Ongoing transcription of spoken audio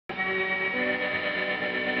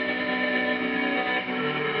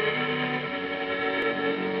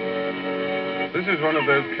This is one of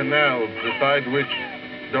those canals beside which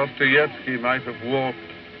Dostoevsky might have walked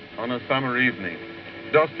on a summer evening.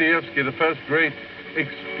 Dostoevsky, the first great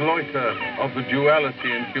exploiter of the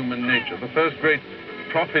duality in human nature, the first great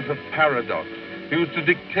prophet of paradox. He used to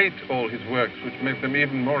dictate all his works, which made them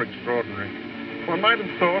even more extraordinary. One might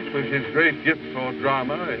have thought, with his great gift for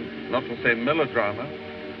drama, and not to say melodrama,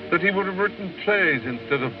 that he would have written plays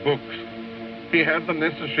instead of books. He had the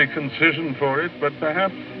necessary concision for it, but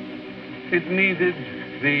perhaps it needed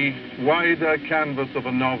the wider canvas of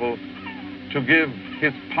a novel to give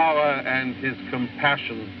his power and his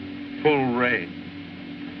compassion full rein.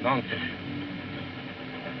 Nonsense.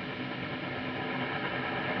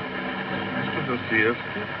 Mr.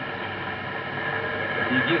 Dostoevsky?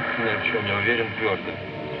 Единственное, в чем я уверен твердо.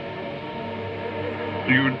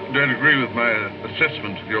 You don't agree with my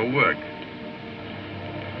assessment of your work?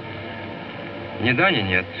 Ни да, ни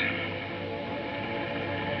нет.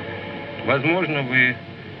 Возможно, вы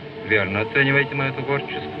верно оцениваете мое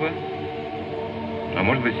творчество, а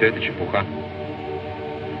может быть, все это чепуха.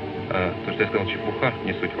 А то, что я сказал чепуха,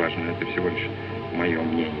 не суть важно, это всего лишь мое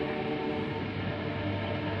мнение.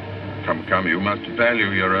 Come, you must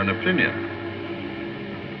value your own opinion.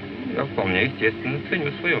 Я вполне естественно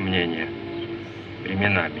ценю свое мнение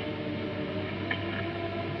временами.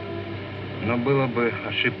 Но было бы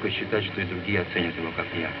ошибкой считать, что и другие оценят его, как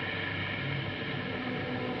я.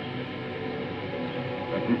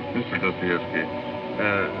 Mr. Dostoevsky,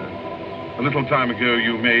 a little time ago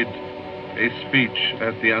you made a speech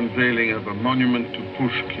at the unveiling of a monument to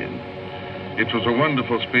Pushkin. It was a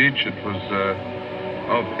wonderful speech. It was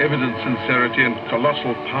of evident sincerity and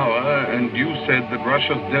colossal power, and you said that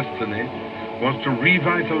Russia's destiny was to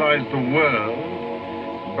revitalize the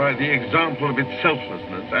world by the example of its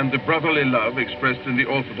selflessness and the brotherly love expressed in the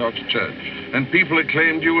Orthodox Church. And people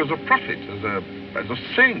acclaimed you as a prophet, as a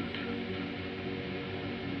saint.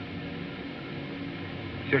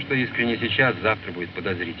 Все, что искренне сейчас, завтра будет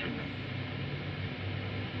подозрительно.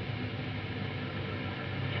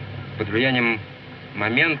 Под влиянием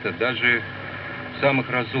момента даже в самых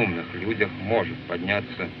разумных людях может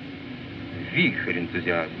подняться вихрь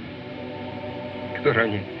энтузиазма, который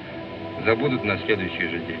они забудут на следующий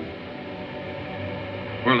же день.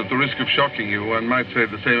 Well, at the risk of shocking you, one might say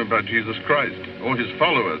the same about Jesus Christ or his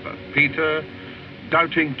followers, Peter,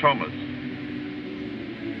 doubting Thomas.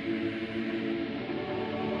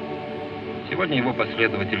 Сегодня его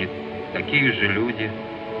последователи такие же люди,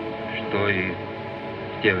 что и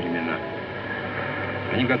в те времена.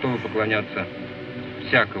 Они готовы поклоняться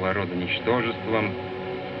всякого рода ничтожествам,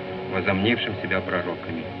 возомнившим себя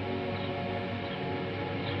пророками.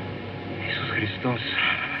 Иисус Христос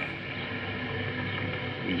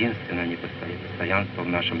 — единственное постоянство в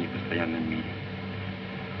нашем непостоянном мире.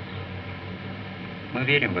 Мы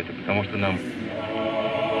верим в это, потому что нам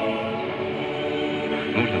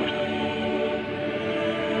нужно во что-то.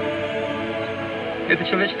 Это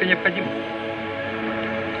человеческая необходимость.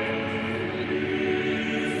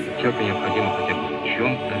 Человеку необходимо хотя бы в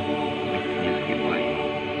чем-то быть несгибаемым.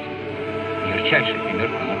 Ярчайший пример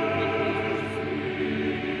тому Христос.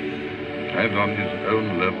 And on his own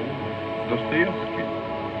level, Dostoevsky.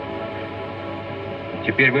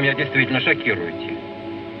 Теперь вы меня действительно шокируете.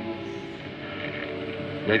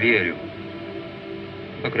 Я верю,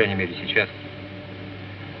 по крайней мере сейчас,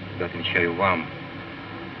 когда отвечаю вам,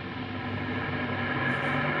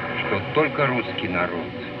 что только русский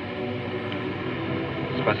народ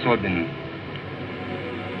способен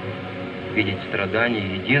видеть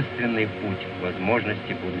страдания единственный путь к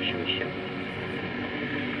возможности будущего счастья.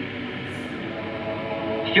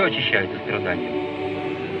 Все очищается страданием.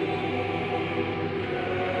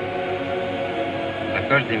 За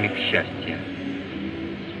каждый миг счастья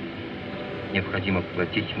необходимо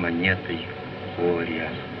платить монетой горя.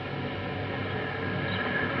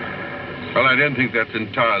 Well, I don't think that's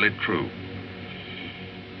entirely true.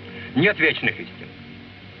 Нет вечных истин.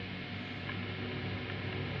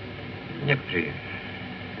 Некоторые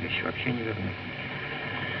вещи вообще не верны.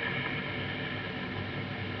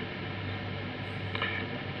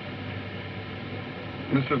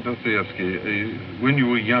 Mr. Dostoevsky, when you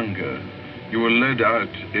were younger, you were led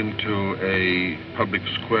out into a public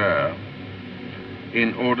square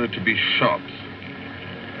in order to be shot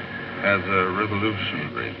as a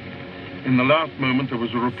revolutionary. In the last moment, there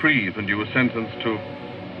was a reprieve, and you were sentenced to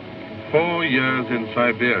 4 years in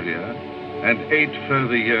Siberia and 8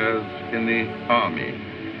 further years in the army.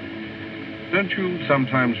 Don't you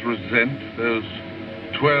sometimes resent those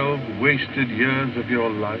 12 wasted years of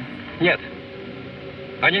your life? Нет.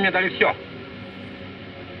 Они мне дали все.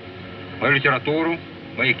 Мою литературу,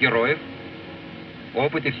 моих героев,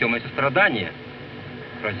 опыт и все мои сострадания.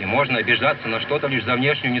 Разве можно обижаться на что-то лишь за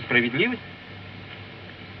внешнюю несправедливость?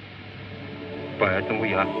 Поэтому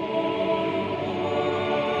я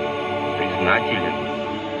признателен,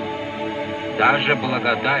 даже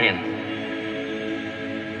благодарен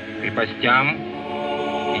крепостям,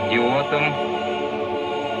 идиотам,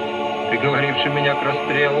 приговорившим меня к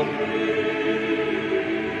расстрелу.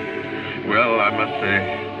 Well, I must say,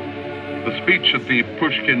 the speech at the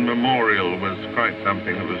Pushkin Memorial was quite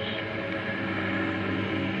something. It was...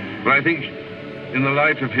 But I think, in the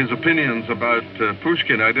light of his opinions about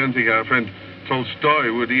Pushkin, I don't think our friend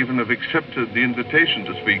Tolstoy would even have accepted the invitation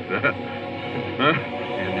to speak there. Huh?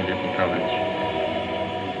 Лев Николаевич,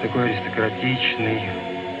 такой аристократичный,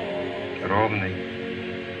 ровный.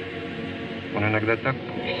 Он иногда так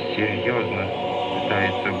серьезно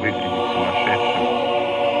пытается выглядеть сумасшедшим,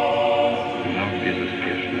 но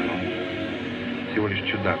безуспешно. Он всего лишь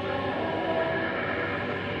чудак.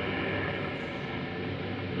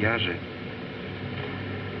 Я же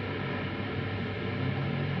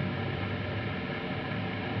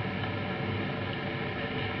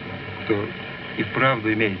кто и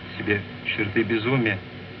вправду имеет в себе черты безумия,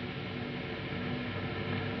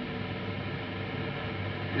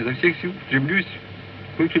 изо всех сил стремлюсь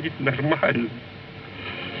выглядеть нормально,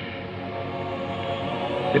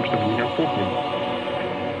 тем, чтобы меня помнили.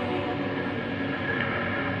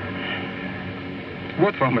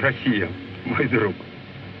 Вот вам Россия, мой друг.